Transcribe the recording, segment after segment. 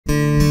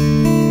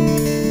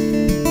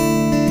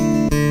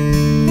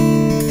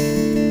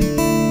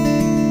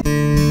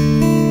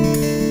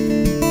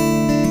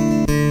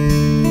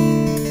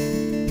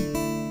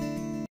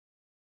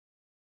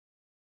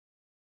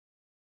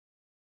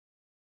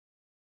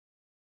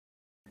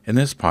In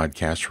this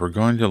podcast, we're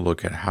going to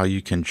look at how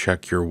you can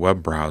check your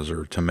web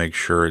browser to make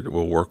sure it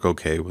will work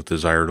okay with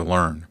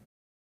Desire2Learn.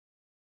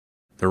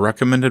 The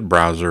recommended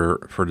browser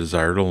for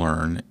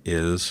Desire2Learn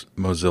is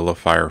Mozilla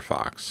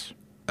Firefox.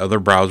 Other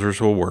browsers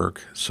will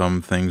work.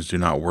 Some things do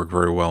not work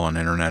very well on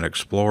Internet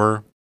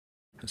Explorer.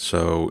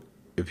 So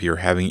if you're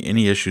having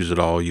any issues at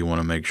all, you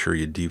want to make sure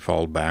you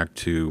default back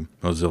to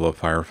Mozilla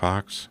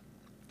Firefox.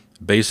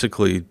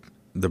 Basically,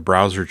 the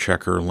browser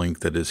checker link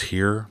that is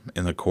here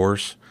in the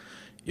course,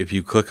 if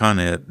you click on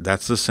it,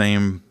 that's the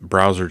same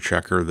browser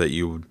checker that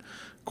you would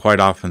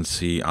quite often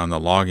see on the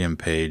login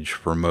page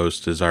for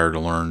most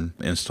Desire2Learn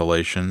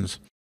installations.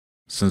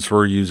 Since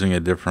we're using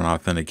a different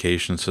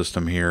authentication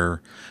system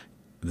here,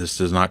 this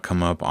does not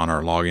come up on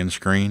our login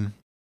screen.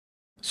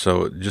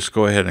 So just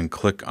go ahead and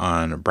click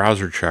on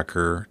Browser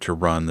Checker to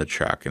run the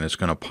check, and it's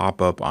going to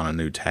pop up on a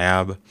new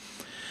tab,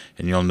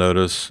 and you'll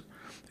notice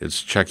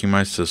it's checking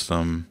my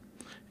system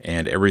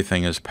and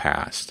everything is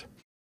passed.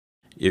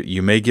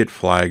 You may get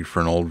flagged for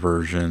an old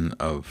version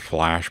of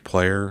Flash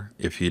Player.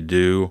 If you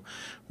do,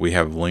 we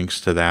have links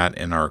to that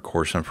in our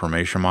course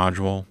information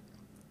module.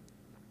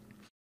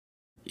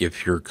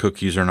 If your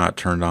cookies are not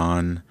turned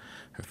on,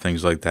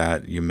 things like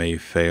that, you may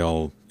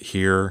fail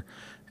here.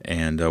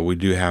 And we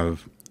do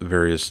have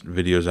various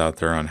videos out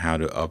there on how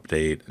to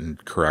update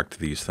and correct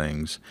these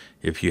things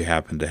if you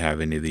happen to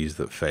have any of these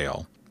that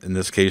fail. In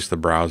this case, the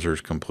browser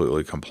is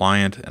completely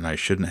compliant, and I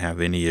shouldn't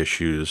have any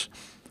issues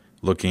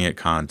looking at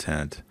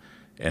content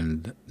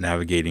and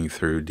navigating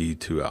through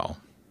D2L.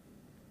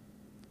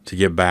 To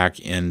get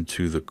back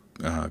into the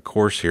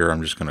course here,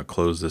 I'm just going to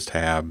close this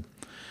tab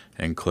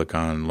and click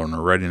on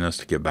Learner Readiness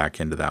to get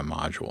back into that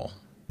module.